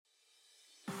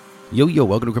Yo,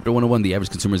 welcome to Crypto 101, the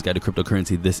average consumer's guide to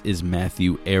cryptocurrency. This is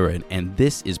Matthew Aaron, and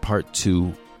this is part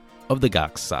 2 of the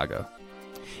Gox saga.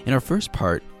 In our first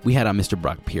part, we had on Mr.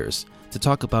 Brock Pierce to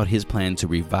talk about his plan to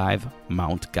revive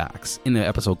Mt. Gox in an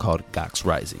episode called Gox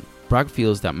Rising. Brock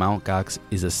feels that Mt. Gox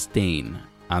is a stain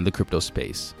on the crypto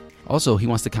space. Also, he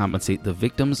wants to compensate the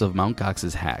victims of Mt.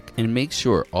 Gox's hack and make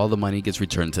sure all the money gets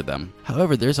returned to them.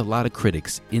 However, there's a lot of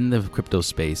critics in the crypto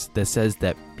space that says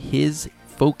that his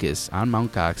focus on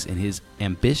Mt. Gox and his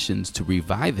ambitions to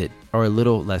revive it are a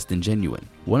little less than genuine.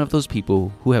 One of those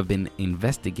people who have been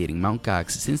investigating Mt.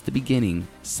 Gox since the beginning,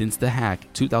 since the hack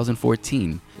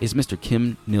 2014, is Mr.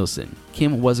 Kim Nielsen.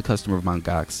 Kim was a customer of Mt.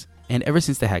 Gox, and ever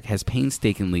since the hack has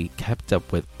painstakingly kept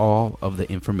up with all of the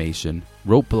information,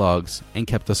 wrote blogs, and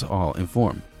kept us all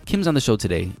informed. Kim's on the show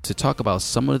today to talk about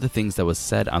some of the things that was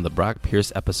said on the Brock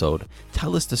Pierce episode,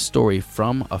 tell us the story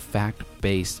from a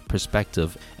fact-based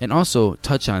perspective, and also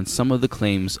touch on some of the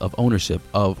claims of ownership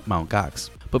of Mt. Gox.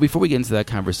 But before we get into that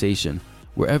conversation,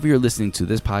 wherever you're listening to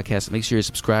this podcast, make sure you're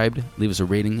subscribed, leave us a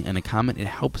rating and a comment. It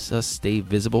helps us stay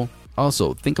visible.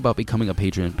 Also, think about becoming a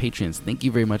patron. Patrons, thank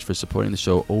you very much for supporting the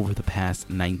show over the past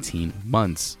 19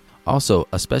 months. Also,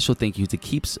 a special thank you to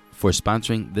Keeps for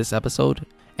sponsoring this episode.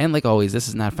 And like always, this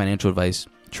is not financial advice,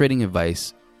 trading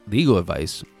advice, legal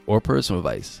advice, or personal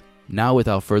advice. Now,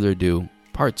 without further ado,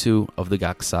 part 2 of the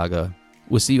Gox saga.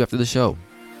 We'll see you after the show.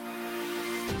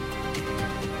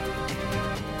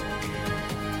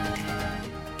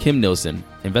 Kim Nielsen,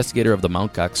 investigator of the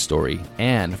Mt. Gox story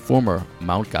and former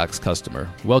Mt. Gox customer.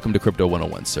 Welcome to Crypto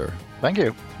 101, sir. Thank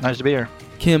you. Nice to be here.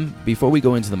 Kim, before we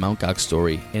go into the Mt. Gox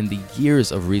story and the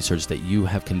years of research that you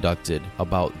have conducted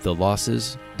about the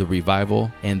losses, the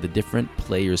revival, and the different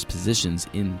players' positions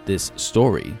in this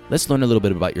story, let's learn a little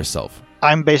bit about yourself.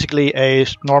 I'm basically a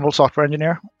normal software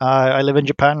engineer. I live in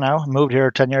Japan now. Moved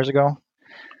here 10 years ago.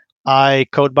 I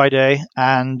code by day,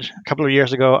 and a couple of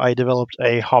years ago, I developed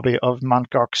a hobby of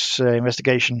Mt. Gox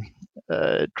investigation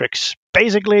tricks.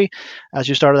 Basically, as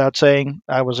you started out saying,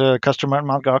 I was a customer at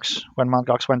Mt. Gox when Mt.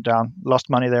 Gox went down, lost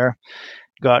money there,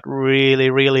 got really,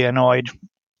 really annoyed,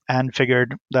 and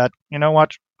figured that, you know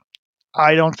what,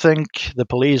 I don't think the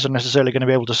police are necessarily going to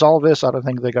be able to solve this. I don't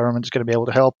think the government is going to be able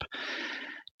to help.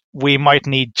 We might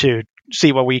need to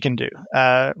see what we can do.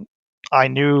 I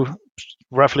knew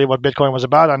roughly what Bitcoin was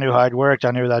about. I knew how it worked.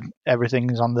 I knew that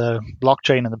everything's on the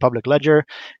blockchain and the public ledger.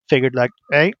 Figured like,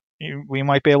 hey, we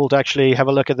might be able to actually have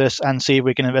a look at this and see if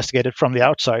we can investigate it from the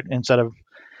outside instead of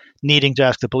needing to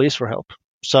ask the police for help.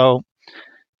 So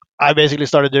I basically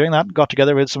started doing that, got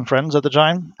together with some friends at the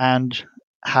time and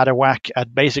had a whack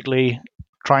at basically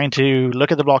trying to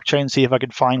look at the blockchain, see if I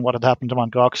could find what had happened to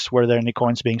Mt. Gox, were there any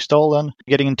coins being stolen,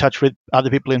 getting in touch with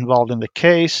other people involved in the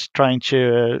case, trying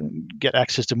to get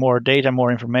access to more data,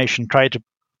 more information, try to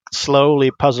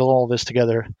slowly puzzle all this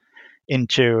together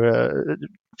into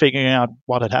figuring out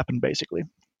what had happened, basically.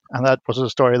 And that was a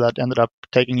story that ended up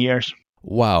taking years.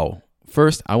 Wow.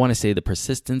 First, I want to say the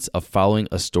persistence of following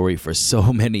a story for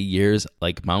so many years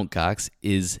like Mt. Gox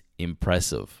is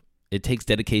impressive. It takes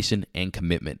dedication and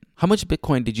commitment. How much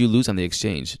Bitcoin did you lose on the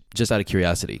exchange, just out of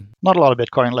curiosity? Not a lot of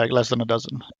Bitcoin, like less than a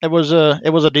dozen. It was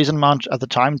a decent amount at the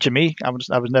time to me. I was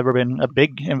never been a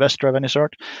big investor of any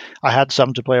sort. I had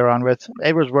some to play around with.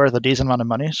 It was worth a decent amount of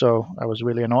money, so I was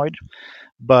really annoyed.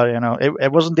 But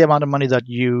it wasn't the amount of money that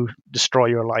you destroy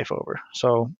your life over.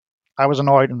 So I was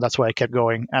annoyed, and that's why I kept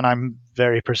going. And I'm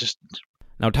very persistent.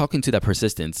 Now, talking to that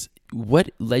persistence,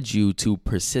 what led you to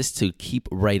persist to keep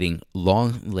writing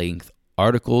long-length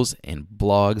articles and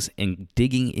blogs and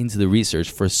digging into the research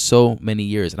for so many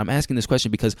years? And I'm asking this question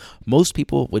because most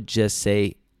people would just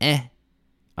say,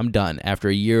 I'm done after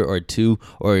a year or two,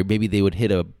 or maybe they would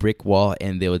hit a brick wall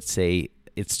and they would say,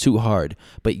 it's too hard.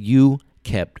 But you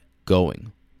kept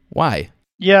going. Why?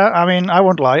 Yeah, I mean, I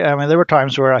won't lie. I mean, there were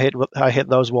times where I hit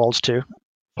those walls too.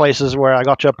 Places where I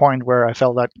got to a point where I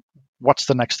felt that, what's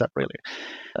the next step, really?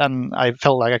 And I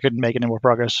felt like I couldn't make any more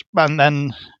progress. And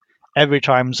then every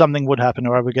time something would happen,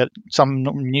 or I would get some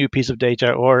new piece of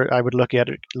data, or I would look at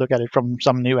it from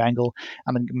some new angle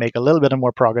and then make a little bit of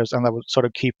more progress, and that would sort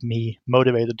of keep me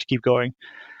motivated to keep going.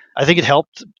 I think it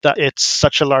helped that it's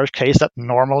such a large case that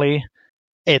normally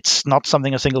it's not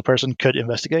something a single person could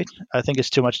investigate. I think it's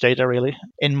too much data, really.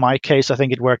 In my case, I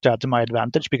think it worked out to my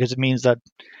advantage because it means that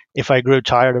if I grew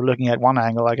tired of looking at one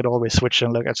angle, I could always switch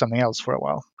and look at something else for a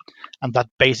while. And that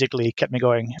basically kept me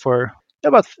going for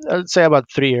I'd say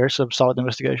about 3 years of solid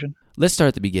investigation. Let's start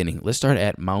at the beginning. Let's start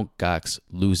at Mt. Gox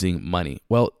losing money.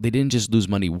 Well, they didn't just lose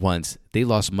money once. They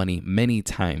lost money many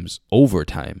times over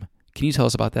time. Can you tell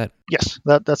us about that? Yes,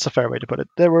 that's a fair way to put it.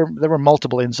 There were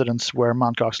multiple incidents where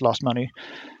Mt. Gox lost money.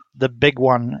 The big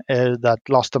one that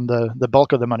lost them the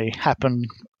bulk of the money happened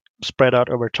spread out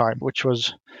over time, which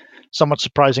was somewhat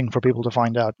surprising for people to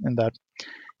find out, in that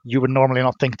you would normally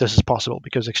not think this is possible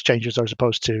because exchanges are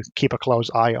supposed to keep a close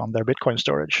eye on their Bitcoin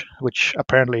storage, which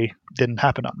apparently didn't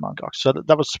happen on Mt. Gox. So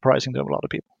that was surprising to a lot of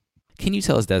people. Can you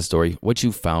tell us that story? What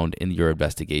you found in your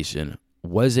investigation?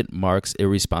 Was it Mark's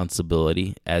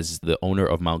irresponsibility as the owner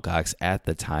of Mt. Gox at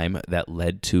the time that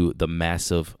led to the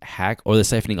massive hack or the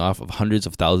siphoning off of hundreds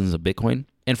of thousands of Bitcoin?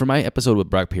 And for my episode with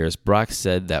Brock Pierce, Brock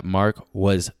said that Mark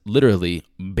was literally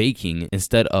baking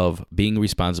instead of being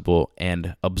responsible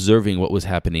and observing what was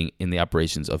happening in the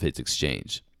operations of his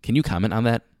exchange. Can you comment on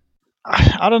that?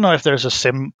 I don't know if there's a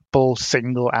simple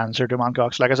single answer to Mt.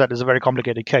 Gox. Like I said, it's a very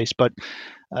complicated case, but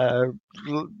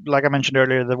like I mentioned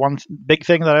earlier, the one big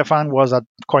thing that I found was that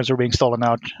coins were being stolen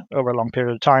out over a long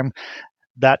period of time.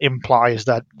 That implies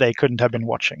that they couldn't have been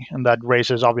watching, and that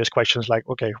raises obvious questions like,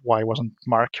 okay, why wasn't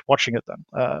Mark watching it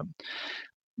then?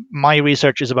 My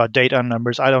research is about data and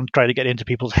numbers. I don't try to get into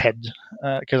people's heads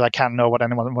because I can't know what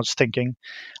anyone was thinking.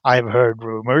 I've heard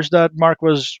rumors that Mark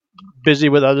was busy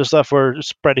with other stuff or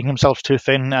spreading himself too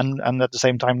thin and at the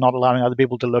same time not allowing other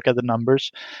people to look at the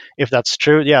numbers. If that's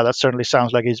true, yeah, that certainly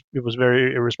sounds like it was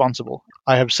very irresponsible.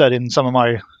 I have said in some of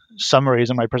my summaries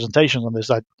and my presentations on this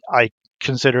that I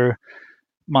consider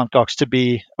Mt. Gox to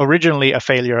be originally a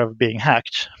failure of being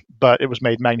hacked, but it was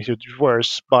made magnitude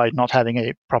worse by not having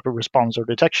a proper response or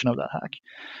detection of that hack.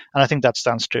 And I think that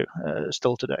stands true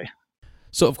still today.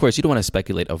 So, of course, you don't want to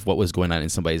speculate of what was going on in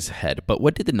somebody's head, but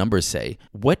what did the numbers say?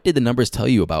 What did the numbers tell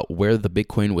you about where the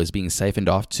Bitcoin was being siphoned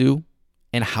off to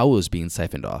and how it was being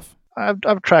siphoned off?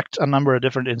 I've tracked a number of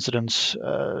different incidents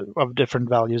of different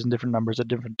values and different numbers at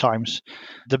different times.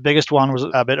 The biggest one was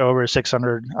a bit over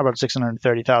 600, about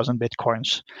 630,000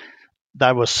 Bitcoins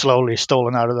that was slowly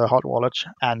stolen out of the hot wallet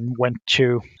and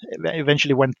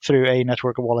eventually went through a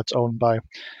network of wallets owned by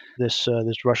this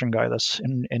Russian guy that's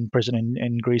in prison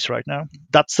in Greece right now.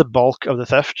 That's the bulk of the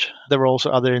theft. There were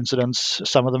also other incidents.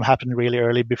 Some of them happened really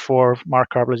early before Mark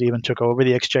Karplus even took over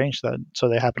the exchange, so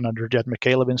they happened under Jed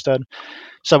McCaleb instead.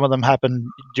 Some of them happened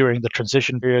during the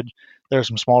transition period. There were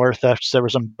some smaller thefts. There were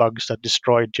some bugs that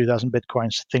destroyed 2,000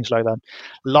 Bitcoins, things like that.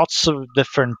 Lots of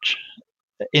different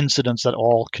incidents that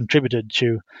all contributed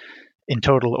to, in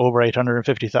total, over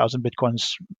 850,000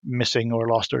 Bitcoins missing or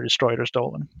lost or destroyed or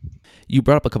stolen. You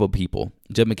brought up a couple of people,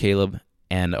 Jed McCaleb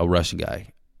and a Russian guy.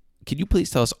 Could you please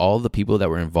tell us all the people that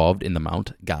were involved in the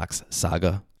Mt. Gox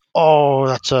saga? Oh,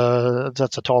 that's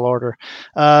a tall order.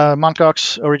 Mt.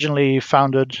 Gox originally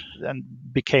founded and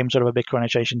became sort of a Bitcoin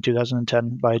exchange in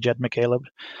 2010 by Jed McCaleb.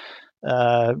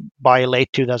 By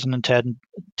late 2010,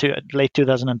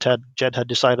 Jed had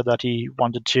decided that he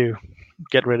wanted to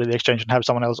get rid of the exchange and have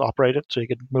someone else operate it so he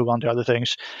could move on to other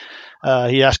things.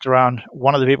 He asked around.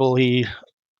 One of the people he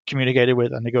communicated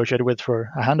with and negotiated with for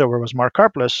a handover was Mark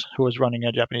Karplus, who was running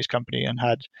a Japanese company and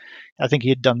I think he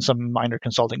had done some minor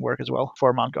consulting work as well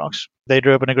for Mt. Gox. They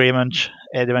drew up an agreement.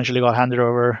 It eventually got handed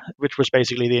over, which was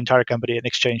basically the entire company in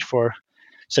exchange for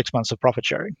 6 months of profit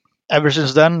sharing. Ever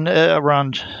since then,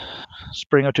 around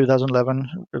spring of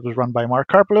 2011, it was run by Mark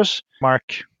Karplus.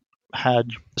 Mark had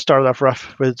started off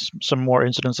rough with some more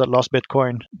incidents that lost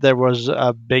Bitcoin. There was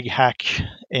a big hack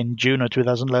in June of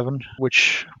 2011,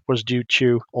 which was due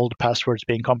to old passwords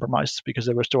being compromised because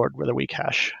they were stored with a weak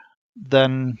hash.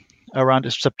 Then around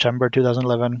September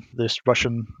 2011, this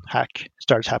Russian hack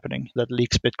starts happening that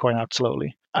leaks Bitcoin out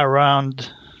slowly. Around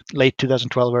late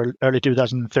 2012 or early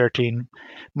 2013,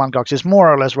 Mt. Gox is more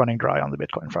or less running dry on the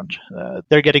Bitcoin front.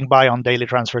 They're getting by on daily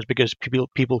transfers because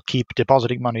people keep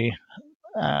depositing money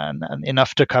and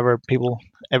enough to cover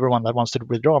everyone that wants to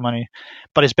withdraw money,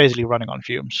 but it's basically running on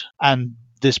fumes. And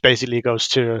this basically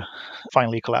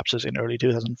finally collapses in early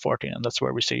 2014, and that's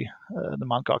where we see the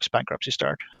Mt. Gox bankruptcy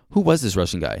start. Who was this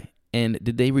Russian guy? And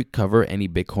did they recover any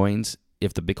Bitcoins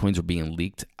if the Bitcoins were being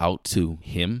leaked out to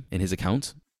him in his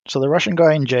account? So the Russian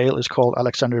guy in jail is called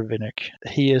Alexander Vinnik.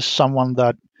 He is someone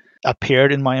that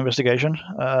appeared in my investigation.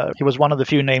 He was one of the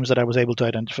few names that I was able to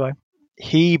identify.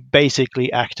 He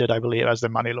basically acted, I believe, as the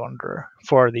money launderer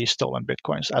for these stolen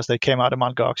Bitcoins. As they came out of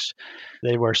Mt. Gox,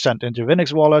 they were sent into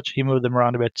Vinnik's wallet. He moved them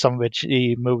around a bit. Some of which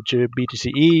he moved to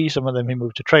BTCE. Some of them he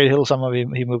moved to TradeHill. Some of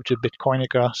them he moved to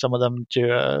Bitcoinica. Some of them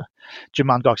to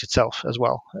Mt. Gox itself as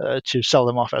well, to sell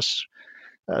them off as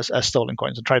stolen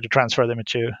coins and try to transfer them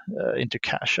into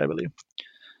cash, I believe.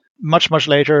 Much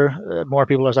later, more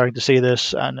people are starting to see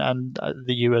this, and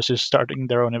the US is starting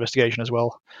their own investigation as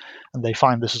well. And they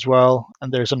find this as well.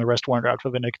 And there's an arrest warrant out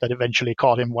for Vinnik that eventually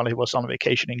caught him while he was on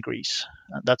vacation in Greece.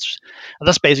 And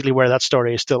that's basically where that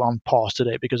story is still on pause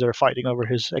today, because they're fighting over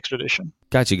his extradition.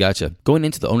 Gotcha. Going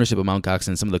into the ownership of Mt. Gox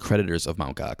and some of the creditors of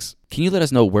Mt. Gox, can you let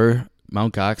us know where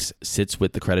Mt. Gox sits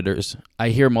with the creditors? I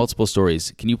hear multiple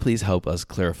stories. Can you please help us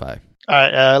clarify?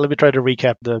 Let me try to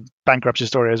recap the bankruptcy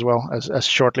story as well, as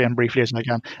shortly and briefly as I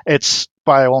can. It's,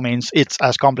 by all means, it's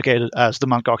as complicated as the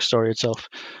Mt. Gox story itself.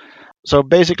 So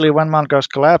basically, when Mt. Gox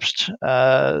collapsed,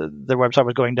 their website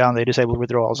was going down. They disabled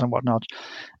withdrawals and whatnot.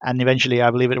 And eventually,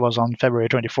 I believe it was on February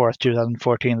 24th,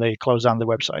 2014, they closed down the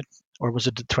website. Or was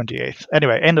it the 28th?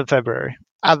 Anyway, end of February.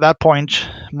 At that point,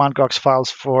 Mt. Gox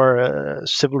files for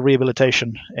civil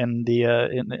rehabilitation with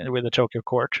the Tokyo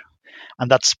court. And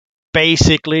that's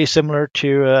basically similar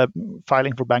to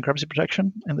filing for bankruptcy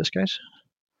protection in this case.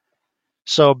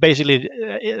 So basically,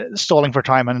 stalling for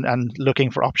time and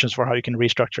looking for options for how you can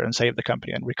restructure and save the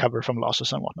company and recover from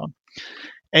losses and whatnot.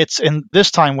 It's in this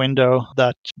time window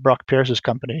that Brock Pierce's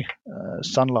company,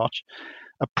 Sunlot,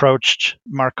 approached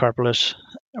Mark Karpeles,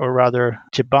 or rather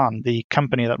Tiban, the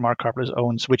company that Mark Karpeles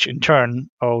owns, which in turn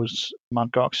owes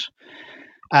Mt. Gox,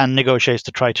 and negotiates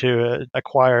to try to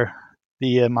acquire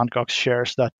the Mt. Gox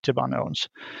shares that Tiban owns.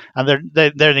 And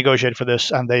they're negotiating for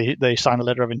this, and they sign a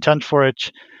letter of intent for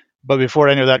it. But before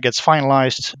any of that gets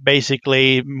finalized,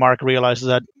 basically, Mark realizes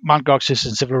that Mt. Gox is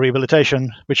in civil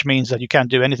rehabilitation, which means that you can't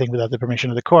do anything without the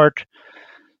permission of the court.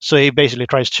 So he basically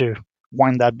tries to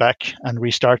wind that back and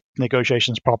restart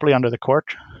negotiations properly under the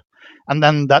court. And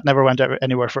then that never went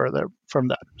anywhere further from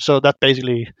that. So that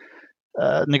basically,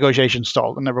 negotiations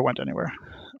stalled and never went anywhere.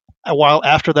 A while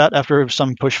after that, after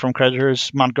some push from creditors,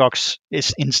 Mt. Gox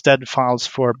instead files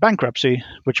for bankruptcy,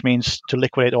 which means to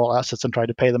liquidate all assets and try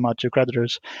to pay them out to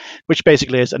creditors, which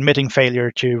basically is admitting failure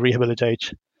to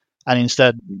rehabilitate and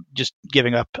instead just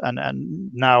giving up.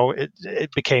 And now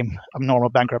it became a normal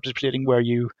bankruptcy proceeding where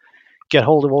you get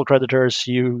hold of all creditors,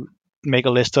 you make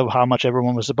a list of how much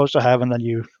everyone was supposed to have, and then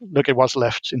you look at what's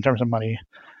left in terms of money,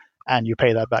 and you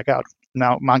pay that back out.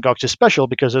 Now, Mt. Gox is special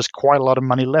because there's quite a lot of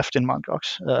money left in Mt.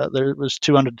 Gox. There was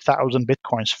 200,000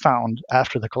 bitcoins found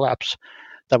after the collapse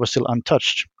that was still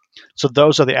untouched. So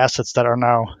those are the assets that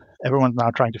everyone's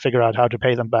now trying to figure out how to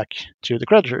pay them back to the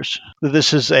creditors.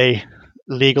 This is a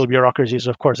legal bureaucracy, so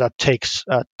of course that takes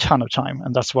a ton of time,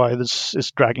 and that's why this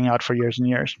is dragging out for years and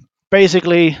years.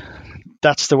 Basically,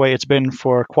 that's the way it's been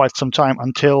for quite some time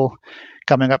until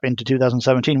coming up into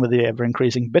 2017 with the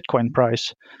ever-increasing Bitcoin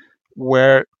price,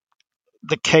 where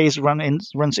the case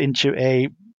runs into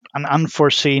an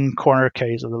unforeseen corner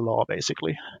case of the law,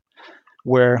 basically,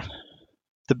 where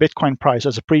the Bitcoin price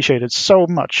has appreciated so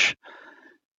much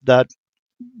that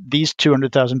these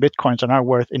 200,000 Bitcoins are now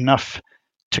worth enough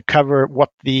to cover what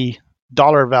the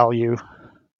dollar value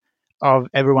of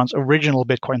everyone's original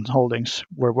Bitcoin holdings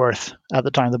were worth at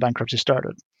the time the bankruptcy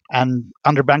started. And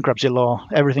under bankruptcy law,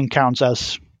 everything counts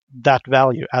as that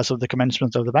value as of the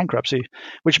commencement of the bankruptcy,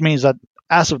 which means that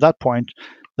as of that point,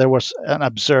 there was an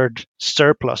absurd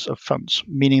surplus of funds,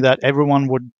 meaning that everyone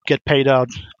would get paid out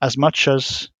as much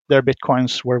as their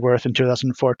Bitcoins were worth in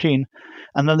 2014,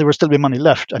 and then there would still be money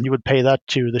left, and you would pay that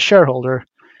to the shareholder,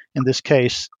 in this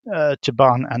case,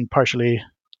 Tiban and partially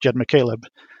Jed McCaleb.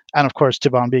 And of course,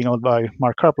 Tiban being owned by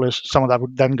Mark Karpeles, some of that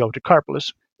would then go to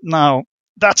Karpeles. Now,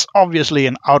 that's obviously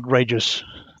an outrageous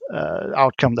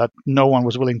outcome that no one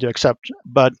was willing to accept,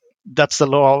 but that's the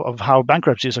law of how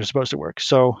bankruptcies are supposed to work.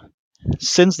 So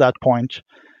since that point,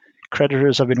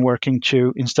 creditors have been working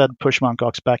to instead push Mt.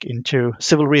 Gox back into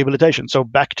civil rehabilitation, so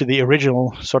back to the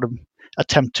original sort of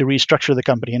attempt to restructure the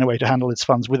company in a way to handle its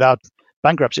funds without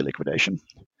bankruptcy liquidation.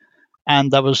 And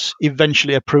that was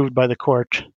eventually approved by the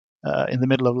court in the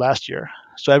middle of last year.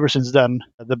 So ever since then,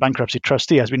 the bankruptcy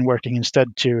trustee has been working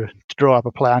instead to draw up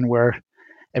a plan where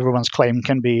everyone's claim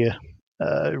can be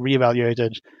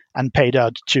reevaluated and paid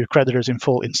out to creditors in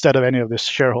full instead of any of this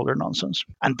shareholder nonsense.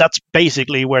 And that's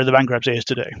basically where the bankruptcy is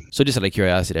today. So just out of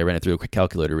curiosity, I ran it through a quick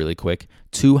calculator really quick.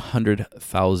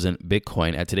 200,000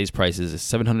 Bitcoin at today's prices is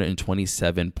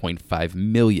 $727.5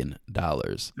 million.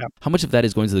 Yep. How much of that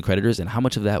is going to the creditors and how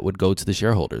much of that would go to the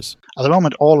shareholders? At the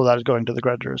moment, all of that is going to the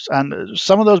creditors. And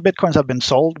some of those Bitcoins have been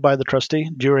sold by the trustee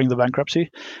during the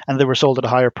bankruptcy, and they were sold at a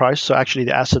higher price. So actually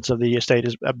the assets of the estate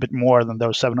is a bit more than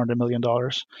those $700 million.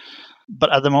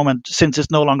 But at the moment, since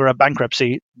it's no longer a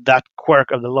bankruptcy, that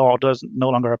quirk of the law does no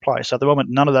longer apply. So at the moment,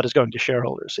 none of that is going to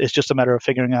shareholders. It's just a matter of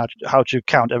figuring out how to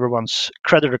count everyone's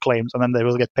creditor claims, and then they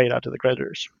will get paid out to the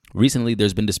creditors. Recently,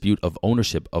 there's been dispute of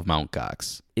ownership of Mt.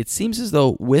 Gox. It seems as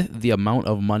though with the amount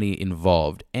of money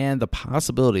involved and the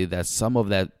possibility that some of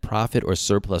that profit or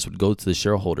surplus would go to the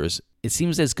shareholders, it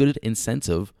seems as good an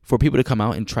incentive for people to come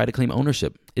out and try to claim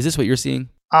ownership. Is this what you're seeing?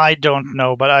 I don't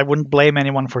know, but I wouldn't blame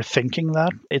anyone for thinking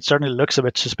that. It certainly looks a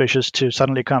bit suspicious to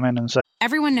suddenly come in and say,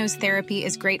 Everyone knows therapy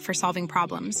is great for solving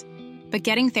problems, but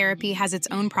getting therapy has its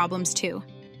own problems too,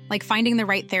 like finding the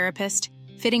right therapist,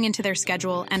 fitting into their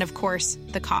schedule, and of course,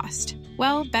 the cost.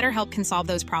 Well, BetterHelp can solve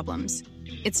those problems.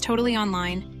 It's totally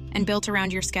online and built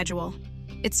around your schedule.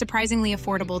 It's surprisingly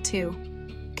affordable too.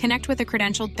 Connect with a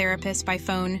credentialed therapist by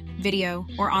phone, video,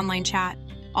 or online chat,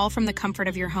 all from the comfort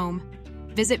of your home.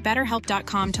 Visit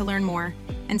BetterHelp.com to learn more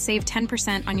and save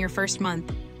 10% on your first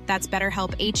month. That's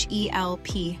BetterHelp,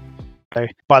 H-E-L-P.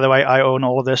 By the way, I own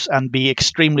all of this, and be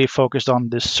extremely focused on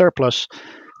this surplus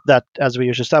that, as we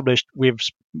just established,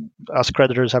 as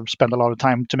creditors have spent a lot of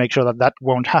time to make sure that that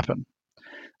won't happen.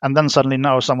 And then suddenly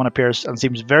now someone appears and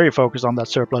seems very focused on that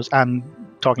surplus and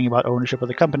talking about ownership of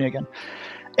the company again.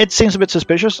 It seems a bit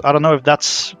suspicious. I don't know if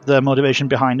that's the motivation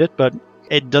behind it, but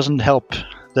it doesn't help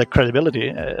the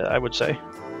credibility, I would say.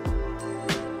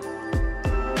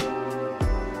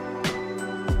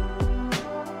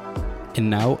 And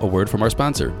now a word from our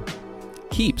sponsor,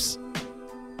 Keeps.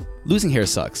 Losing hair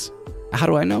sucks. How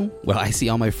do I know? Well, I see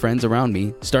all my friends around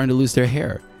me starting to lose their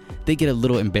hair. They get a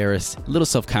little embarrassed, a little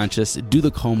self-conscious, do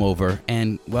the comb over,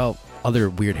 and, well, other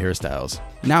weird hairstyles.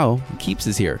 Now, Keeps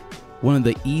is here. One of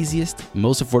the easiest,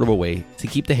 most affordable way to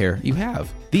keep the hair you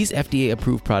have. These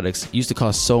FDA-approved products used to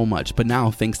cost so much, but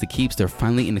now, thanks to Keeps, they're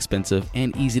finally inexpensive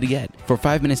and easy to get. For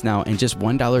 5 minutes now and just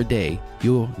 $1 a day,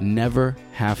 you'll never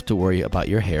have to worry about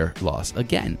your hair loss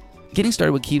again. Getting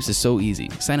started with Keeps is so easy.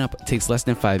 Sign up takes less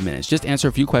than 5 minutes. Just answer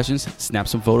a few questions, snap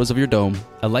some photos of your dome.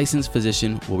 A licensed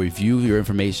physician will review your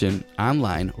information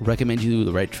online, recommend you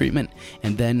the right treatment,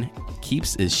 and then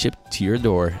Keeps is shipped to your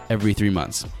door every 3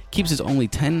 months. Keeps is only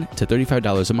 $10 to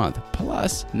 $35 a month.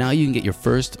 Plus, now you can get your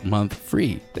first month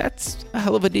free. That's a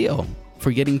hell of a deal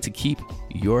for getting to keep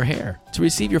your hair. To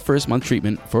receive your first month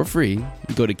treatment for free,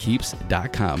 go to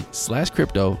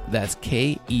keeps.com/crypto. That's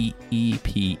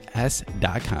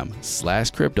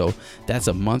KEEPS.com/crypto. That's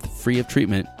a month free of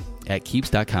treatment at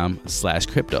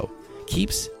keeps.com/crypto.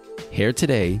 Keeps, hair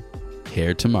today,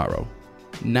 hair tomorrow.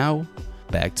 Now,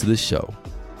 back to the show.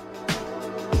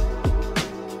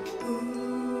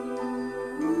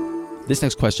 This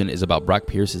next question is about Brock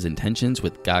Pierce's intentions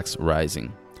with Gox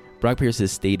Rising. Brock Pierce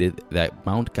has stated that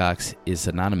Mt. Gox is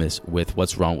synonymous with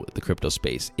what's wrong with the crypto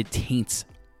space. It taints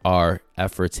our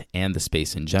efforts and the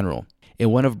space in general. And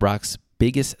one of Brock's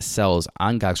biggest sells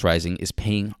on Gox Rising is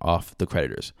paying off the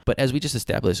creditors. But as we just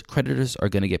established, creditors are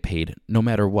going to get paid no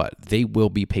matter what. They will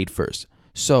be paid first.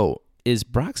 So is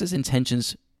Brock's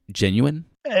intentions genuine?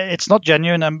 It's not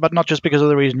genuine, but not just because of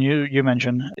the reason you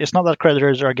mentioned. It's not that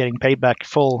creditors are getting paid back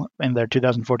full in their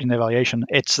 2014 evaluation.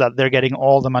 It's that they're getting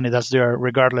all the money that's there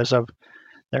regardless of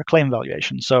their claim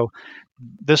valuation. So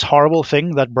this horrible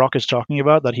thing that Brock is talking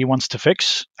about that he wants to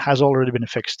fix has already been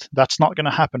fixed. That's not going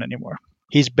to happen anymore.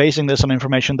 He's basing this on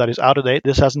information that is out of date.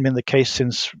 This hasn't been the case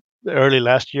since early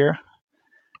last year.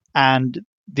 And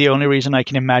the only reason I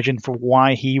can imagine for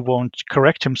why he won't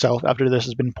correct himself after this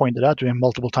has been pointed out to him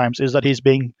multiple times is that he's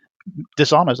being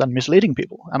dishonest and misleading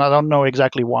people. And I don't know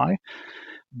exactly why.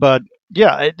 But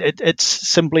yeah, it's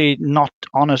simply not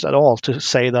honest at all to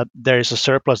say that there is a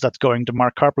surplus that's going to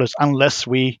Mark Karplus unless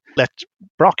we let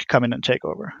Brock come in and take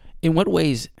over. In what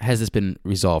ways has this been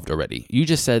resolved already? You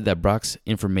just said that Brock's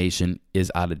information is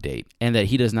out of date and that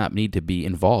he does not need to be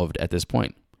involved at this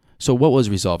point. So what was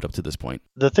resolved up to this point?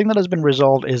 The thing that has been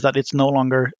resolved is that it's no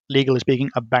longer, legally speaking,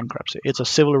 a bankruptcy. It's a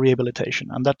civil rehabilitation.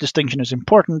 And that distinction is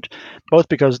important, both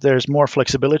because there's more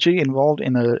flexibility involved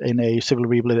in a civil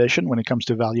rehabilitation when it comes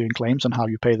to valuing claims and how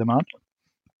you pay them out,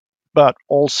 but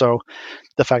also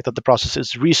the fact that the process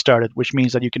is restarted, which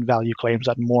means that you can value claims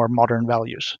at more modern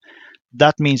values.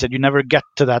 That means that you never get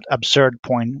to that absurd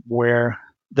point where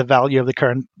the value of the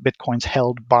current Bitcoins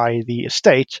held by the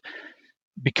estate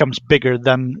becomes bigger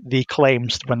than the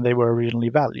claims when they were originally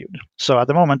valued. So at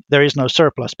the moment, there is no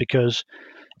surplus because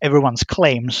everyone's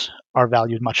claims are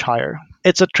valued much higher.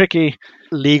 It's a tricky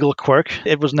legal quirk.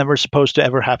 It was never supposed to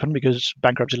ever happen because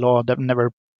bankruptcy law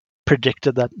never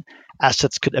predicted that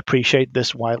assets could appreciate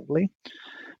this wildly.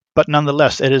 But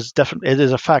nonetheless, it is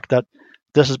a fact that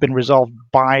this has been resolved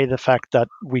by the fact that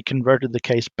we converted the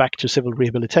case back to civil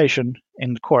rehabilitation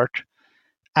in court.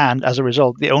 And as a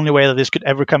result, the only way that this could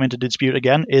ever come into dispute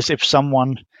again is if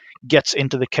someone gets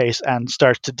into the case and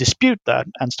starts to dispute that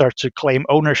and starts to claim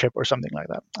ownership or something like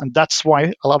that. And that's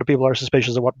why a lot of people are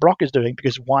suspicious of what Brock is doing,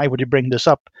 because why would he bring this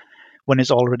up when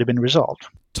it's already been resolved?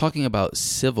 Talking about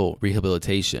civil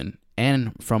rehabilitation,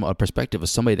 and from a perspective of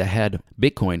somebody that had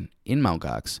Bitcoin in Mt.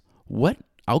 Gox, what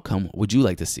outcome would you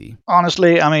like to see?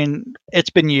 Honestly, I mean, it's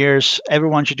been years.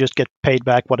 Everyone should just get paid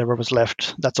back whatever was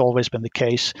left. That's always been the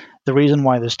case. The reason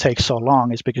why this takes so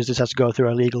long is because this has to go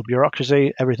through a legal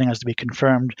bureaucracy. Everything has to be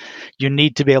confirmed. You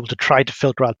need to be able to try to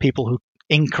filter out people who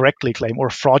incorrectly claim or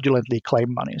fraudulently claim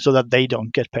money so that they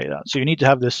don't get paid out. So you need to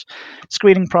have this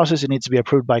screening process. It needs to be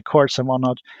approved by courts and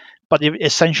whatnot. But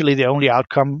essentially, the only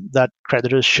outcome that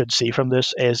creditors should see from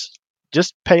this is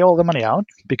just pay all the money out,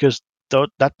 because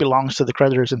that belongs to the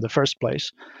creditors in the first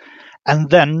place. And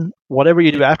then whatever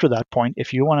you do after that point,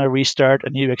 if you want to restart a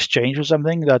new exchange or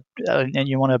something that and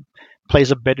you want to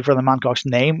place a bid for the Mt. Gox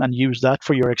name and use that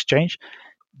for your exchange,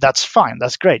 that's fine.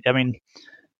 That's great. I mean,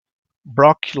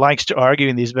 Brock likes to argue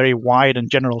in these very wide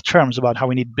and general terms about how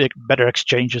we need better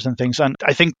exchanges and things. And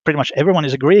I think pretty much everyone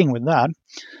is agreeing with that.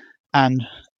 And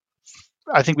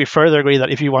I think we further agree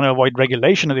that if you want to avoid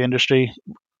regulation of the industry,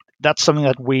 that's something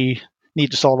that we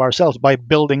need to solve ourselves by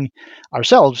building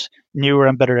ourselves newer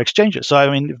and better exchanges. So, I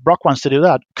mean, if Brock wants to do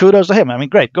that, kudos to him. I mean,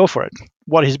 great, go for it.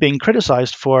 What he's being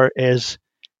criticized for is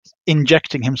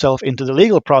injecting himself into the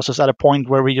legal process at a point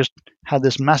where we just had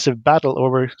this massive battle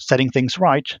over setting things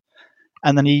right.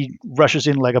 And then he rushes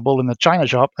in like a bull in the china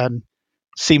shop and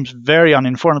seems very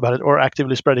uninformed about it, or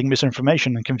actively spreading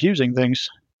misinformation and confusing things.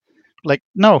 Like,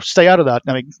 no, stay out of that.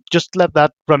 I mean, just let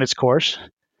that run its course.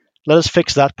 Let us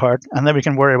fix that part, and then we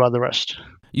can worry about the rest.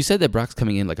 You said that Brock's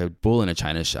coming in like a bull in a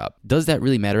china shop. Does that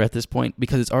really matter at this point?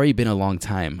 Because it's already been a long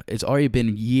time. It's already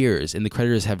been years, and the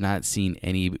creditors have not seen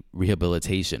any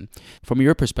rehabilitation. From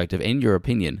your perspective and your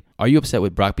opinion, are you upset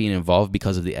with Brock being involved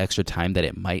because of the extra time that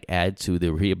it might add to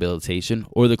the rehabilitation,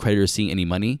 or the creditors seeing any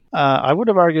money? I would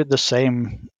have argued the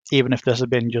same, even if this had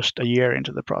been just a year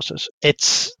into the process.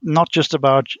 It's not just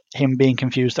about him being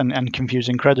confused and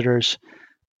confusing creditors.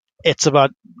 It's about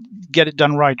get it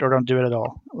done right or don't do it at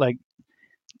all. Like,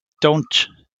 don't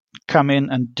come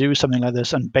in and do something like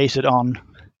this and base it on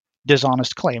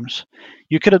dishonest claims.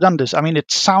 You could have done this. I mean,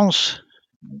 it sounds,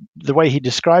 the way he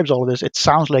describes all of this, it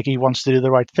sounds like he wants to do the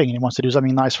right thing and he wants to do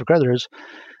something nice for creditors.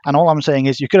 And all I'm saying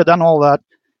is you could have done all that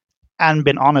and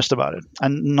been honest about it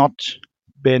and not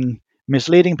been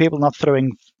misleading people, not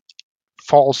throwing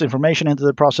false information into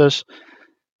the process,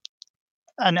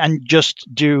 and just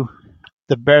do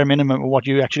the bare minimum of what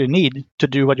you actually need to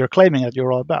do what you're claiming that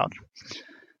you're all about.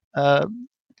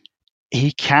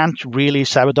 He can't really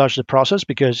sabotage the process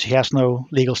because he has no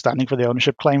legal standing for the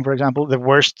ownership claim, for example. The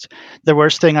worst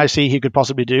thing I see he could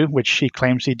possibly do, which he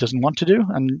claims he doesn't want to do,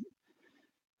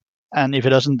 and if he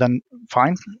doesn't, then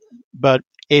fine. But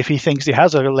if he thinks he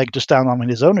has a leg to stand on in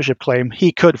his ownership claim,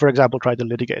 he could, for example, try to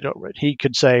litigate over it. He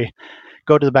could say,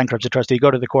 go to the bankruptcy trustee,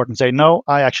 go to the court and say, no,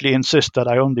 I actually insist that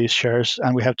I own these shares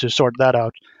and we have to sort that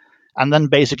out. And then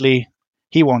basically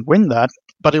he won't win that,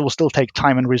 but it will still take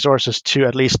time and resources to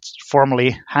at least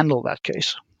formally handle that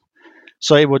case.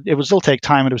 So it would still take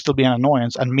time, and it would still be an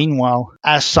annoyance. And meanwhile,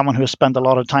 as someone who has spent a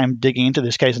lot of time digging into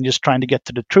this case and just trying to get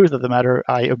to the truth of the matter,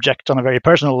 I object on a very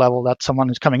personal level that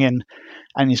someone is coming in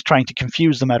and is trying to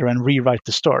confuse the matter and rewrite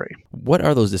the story. What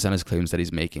are those dishonest claims that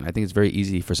he's making? I think it's very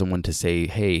easy for someone to say,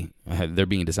 hey, they're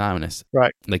being dishonest.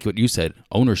 Right. Like what you said,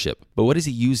 ownership. But what is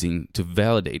he using to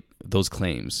validate those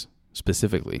claims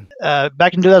specifically?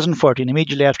 Back in 2014,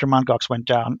 immediately after Mt. Gox went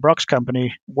down, Brock's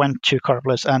company went to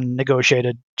Corpolis and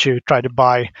negotiated to try to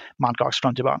buy Mt. Gox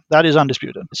from Tibon. That is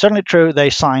undisputed. It's certainly true. They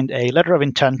signed a letter of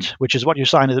intent, which is what you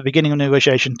sign at the beginning of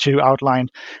negotiation to outline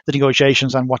the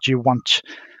negotiations and what you want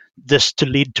this to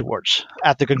lead towards.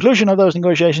 At the conclusion of those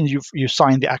negotiations, you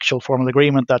sign the actual formal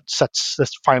agreement that sets the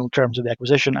final terms of the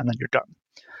acquisition, and then you're done.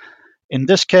 In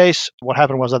this case, what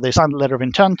happened was that they signed the letter of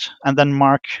intent, and then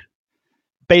Mark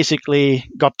basically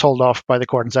got told off by the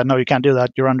court and said, no, you can't do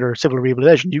that. You're under civil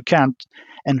rehabilitation. You can't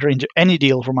enter into any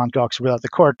deal for Mt. Gox without the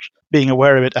court being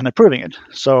aware of it and approving it.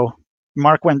 So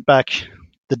Mark went back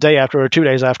the day after or 2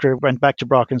 days after, went back to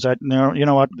Brock and said, no, you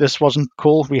know what, this wasn't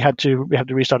cool. We have to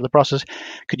restart the process.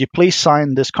 Could you please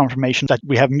sign this confirmation that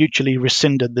we have mutually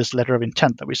rescinded this letter of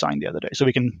intent that we signed the other day so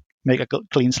we can make a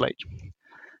clean slate?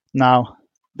 Now,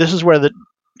 this is where the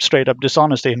straight up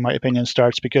dishonesty, in my opinion,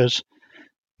 starts, because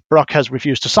Brock has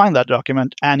refused to sign that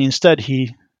document, and instead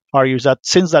he argues that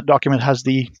since that document has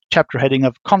the chapter heading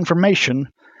of confirmation,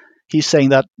 he's saying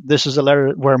that this is a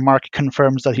letter where Mark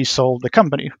confirms that he sold the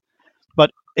company.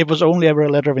 But it was only ever a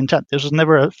letter of intent. This was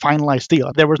never a finalized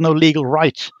deal. There was no legal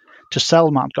right to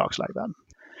sell Mt. Gox like that.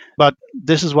 But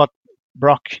this is what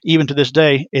Brock, even to this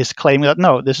day, is claiming that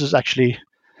no, this is actually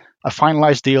a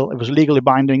finalized deal. It was legally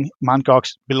binding. Mt.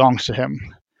 Gox belongs to him,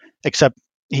 except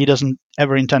he doesn't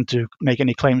ever intend to make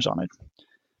any claims on it.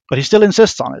 But he still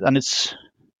insists on it, and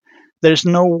there's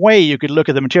no way you could look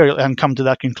at the material and come to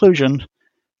that conclusion,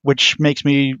 which makes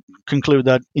me conclude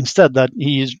that instead that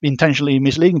he is intentionally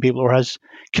misleading people or has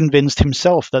convinced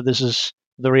himself that this is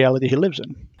the reality he lives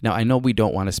in. Now, I know we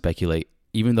don't want to speculate,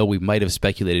 even though we might have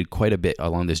speculated quite a bit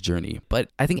along this journey, but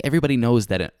I think everybody knows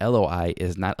that an LOI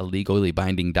is not a legally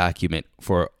binding document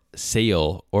for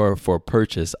sale or for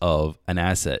purchase of an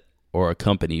asset or a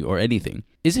company or anything.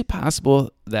 Is it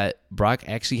possible that Brock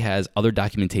actually has other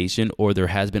documentation, or there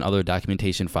has been other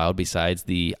documentation filed besides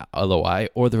the LOI,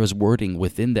 or there is wording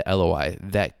within the LOI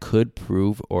that could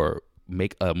prove or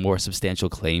make a more substantial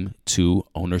claim to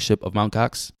ownership of Mt.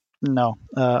 Gox? No,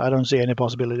 I don't see any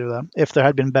possibility of that. If there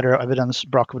had been better evidence,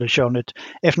 Brock would have shown it,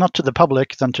 if not to the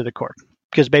public, then to the court.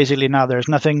 Because basically now there's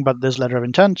nothing but this letter of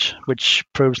intent, which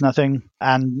proves nothing.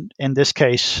 And in this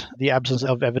case, the absence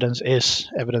of evidence is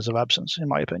evidence of absence, in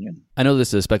my opinion. I know this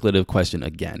is a speculative question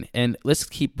again, and let's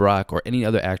keep Brock or any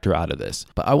other actor out of this,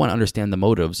 but I want to understand the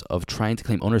motives of trying to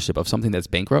claim ownership of something that's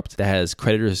bankrupt, that has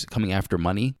creditors coming after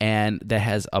money, and that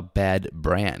has a bad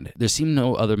brand. There seems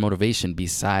no other motivation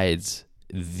besides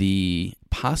the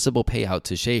possible payout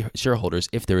to shareholders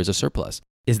if there is a surplus.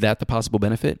 Is that the possible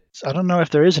benefit? I don't know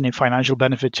if there is any financial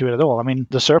benefit to it at all. I mean,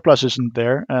 the surplus isn't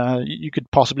there. You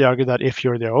could possibly argue that if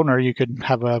you're the owner, you could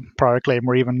have a prior claim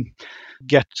or even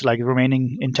get like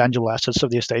remaining intangible assets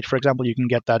of the estate. For example, you can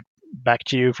get that back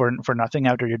to you for nothing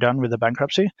after you're done with the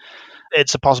bankruptcy.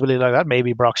 It's a possibility like that.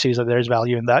 Maybe Brock sees that there's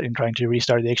value in that, in trying to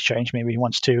restart the exchange. Maybe he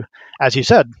wants to, as he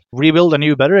said, rebuild a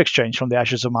new, better exchange from the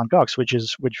ashes of Mt. Gox, which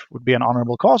would be an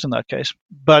honorable cause in that case.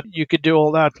 But you could do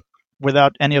all that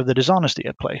without any of the dishonesty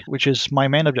at play, which is my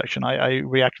main objection. I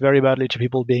react very badly to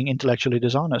people being intellectually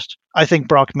dishonest. I think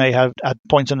Brock may have, at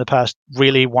points in the past,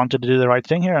 really wanted to do the right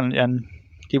thing here, and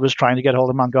he was trying to get hold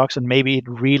of Mt. Gox, and maybe it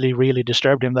really, really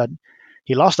disturbed him that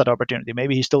he lost that opportunity.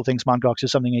 Maybe he still thinks Mt. Gox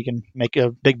is something he can make a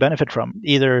big benefit from,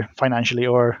 either financially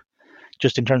or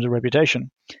just in terms of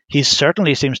reputation. He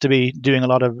certainly seems to be doing a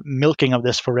lot of milking of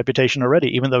this for reputation already,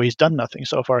 even though he's done nothing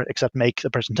so far except make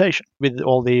the presentation, with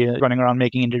all the running around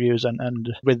making interviews and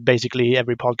with basically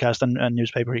every podcast and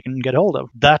newspaper he can get hold of.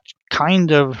 That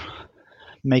kind of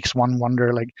makes one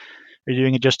wonder, like, are you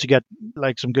doing it just to get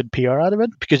like some good PR out of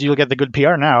it? Because you'll get the good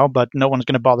PR now, but no one's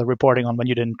going to bother reporting on when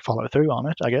you didn't follow through on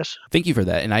it, I guess. Thank you for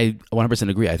that. And I 100%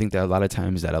 agree. I think that a lot of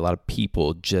times that a lot of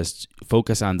people just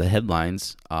focus on the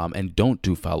headlines and don't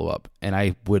do follow-up. And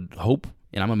I would hope,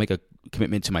 and I'm going to make a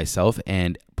commitment to myself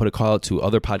and put a call out to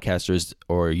other podcasters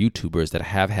or YouTubers that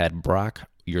have had Brock,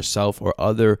 yourself, or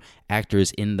other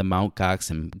actors in the Mt.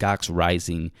 Gox and Gox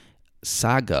Rising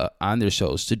saga on their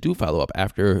shows to do follow up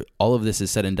after all of this is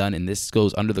said and done and this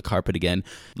goes under the carpet again.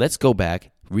 Let's go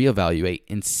back, reevaluate,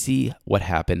 and see what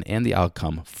happened and the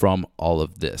outcome from all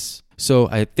of this. So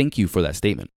I thank you for that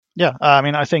statement. Yeah, I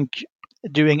mean, I think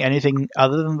doing anything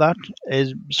other than that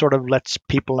is sort of lets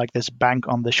people like this bank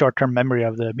on the short-term memory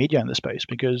of the media in the space,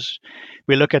 because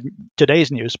we look at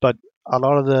today's news, but a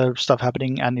lot of the stuff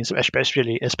happening, and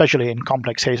especially in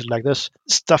complex cases like this,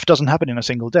 stuff doesn't happen in a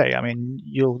single day. I mean,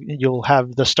 you'll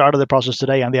have the start of the process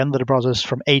today and the end of the process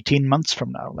from 18 months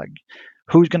from now. Like,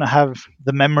 who's going to have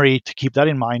the memory to keep that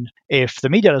in mind if the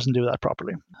media doesn't do that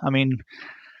properly? I mean,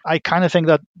 I kind of think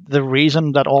that the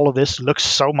reason that all of this looks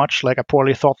so much like a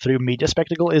poorly thought through media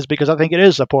spectacle is because I think it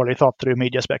is a poorly thought through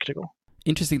media spectacle.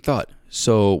 Interesting thought.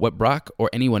 So what Brock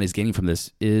or anyone is gaining from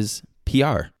this is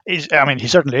PR. He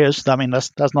certainly is. I mean,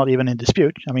 that's not even in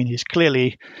dispute. I mean, he's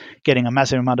clearly getting a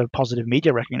massive amount of positive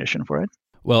media recognition for it.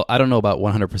 Well, I don't know about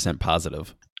 100%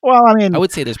 positive. Well, I mean, I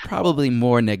would say there's probably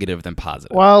more negative than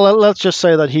positive. Well, let's just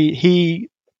say that he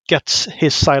gets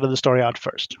his side of the story out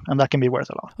first, and that can be worth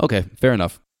a lot. Okay, fair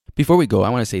enough. Before we go, I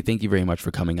want to say thank you very much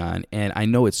for coming on. And I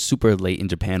know it's super late in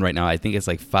Japan right now. I think it's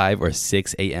like 5 or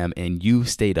 6 a.m. And you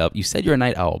stayed up. You said you're a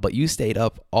night owl, but you stayed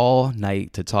up all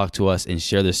night to talk to us and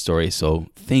share this story. So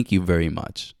thank you very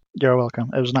much. You're welcome.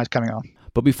 It was nice coming on.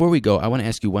 But before we go, I want to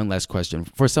ask you one last question.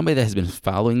 For somebody that has been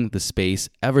following the space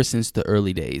ever since the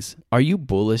early days, are you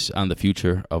bullish on the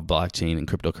future of blockchain and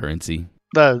cryptocurrency?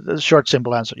 The short,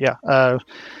 simple answer, yeah.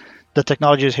 The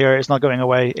technology is here. It's not going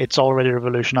away. It's already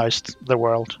revolutionized the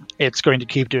world. It's going to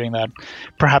keep doing that.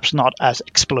 Perhaps not as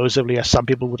explosively as some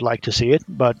people would like to see it,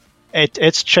 but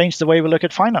it's changed the way we look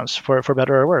at finance, for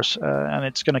better or worse, and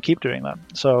it's going to keep doing that.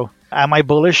 So am I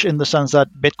bullish in the sense that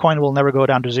Bitcoin will never go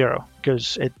down to zero?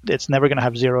 because it's never going to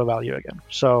have zero value again.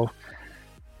 So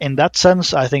in that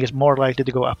sense, I think it's more likely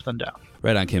to go up than down.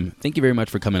 Right on, Kim. Thank you very much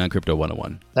for coming on Crypto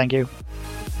 101. Thank you.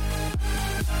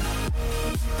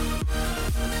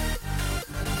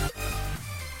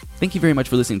 Thank you very much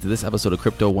for listening to this episode of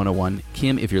Crypto 101.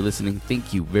 Kim, if you're listening,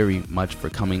 thank you very much for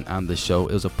coming on the show.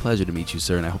 It was a pleasure to meet you,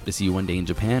 sir, and I hope to see you one day in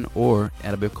Japan or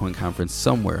at a Bitcoin conference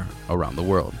somewhere around the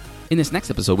world. In this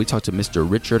next episode, we talk to Mr.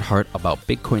 Richard Hart about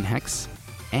Bitcoin Hex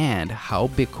and how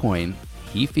Bitcoin,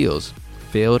 he feels,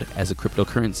 failed as a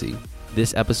cryptocurrency.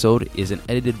 This episode is an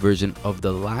edited version of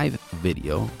the live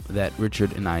video that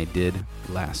Richard and I did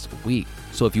last week.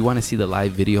 So if you want to see the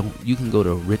live video, you can go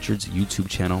to Richard's YouTube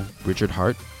channel, Richard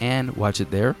Hart, and watch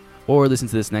it there. Or listen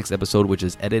to this next episode, which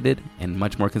is edited and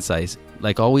much more concise.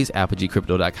 Like always,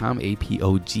 ApogeeCrypto.com,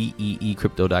 APOGEE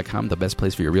Crypto.com, the best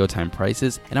place for your real-time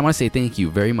prices. And I want to say thank you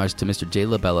very much to Mr. Jay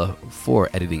LaBella for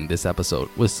editing this episode.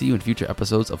 We'll see you in future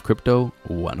episodes of Crypto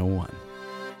 101.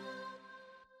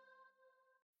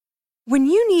 When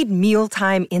you need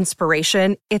mealtime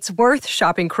inspiration, it's worth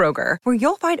shopping Kroger, where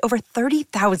you'll find over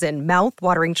 30,000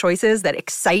 mouth-watering choices that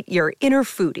excite your inner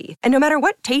foodie. And no matter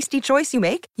what tasty choice you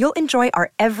make, you'll enjoy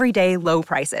our everyday low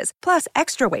prices, plus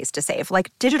extra ways to save,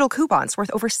 like digital coupons worth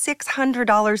over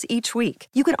 $600 each week.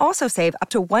 You can also save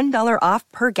up to $1 off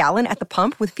per gallon at the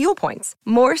pump with fuel points.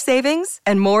 More savings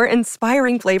and more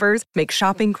inspiring flavors make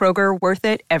shopping Kroger worth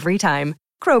it every time.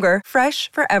 Kroger,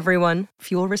 fresh for everyone.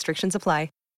 Fuel restrictions apply.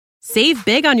 Save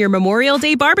big on your Memorial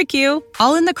Day barbecue,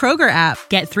 all in the Kroger app.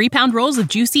 Get 3-pound rolls of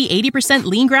juicy 80%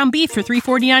 lean ground beef for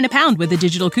 $3.49 a pound with a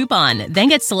digital coupon. Then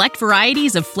get select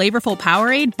varieties of flavorful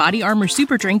Powerade, Body Armor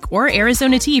Super Drink, or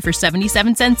Arizona tea for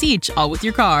 77 cents each, all with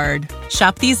your card.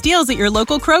 Shop these deals at your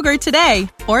local Kroger today,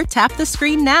 or tap the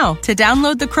screen now to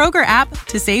download the Kroger app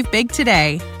to save big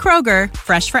today. Kroger,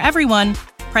 fresh for everyone.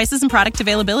 Prices and product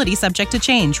availability subject to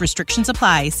change. Restrictions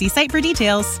apply. See site for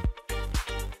details.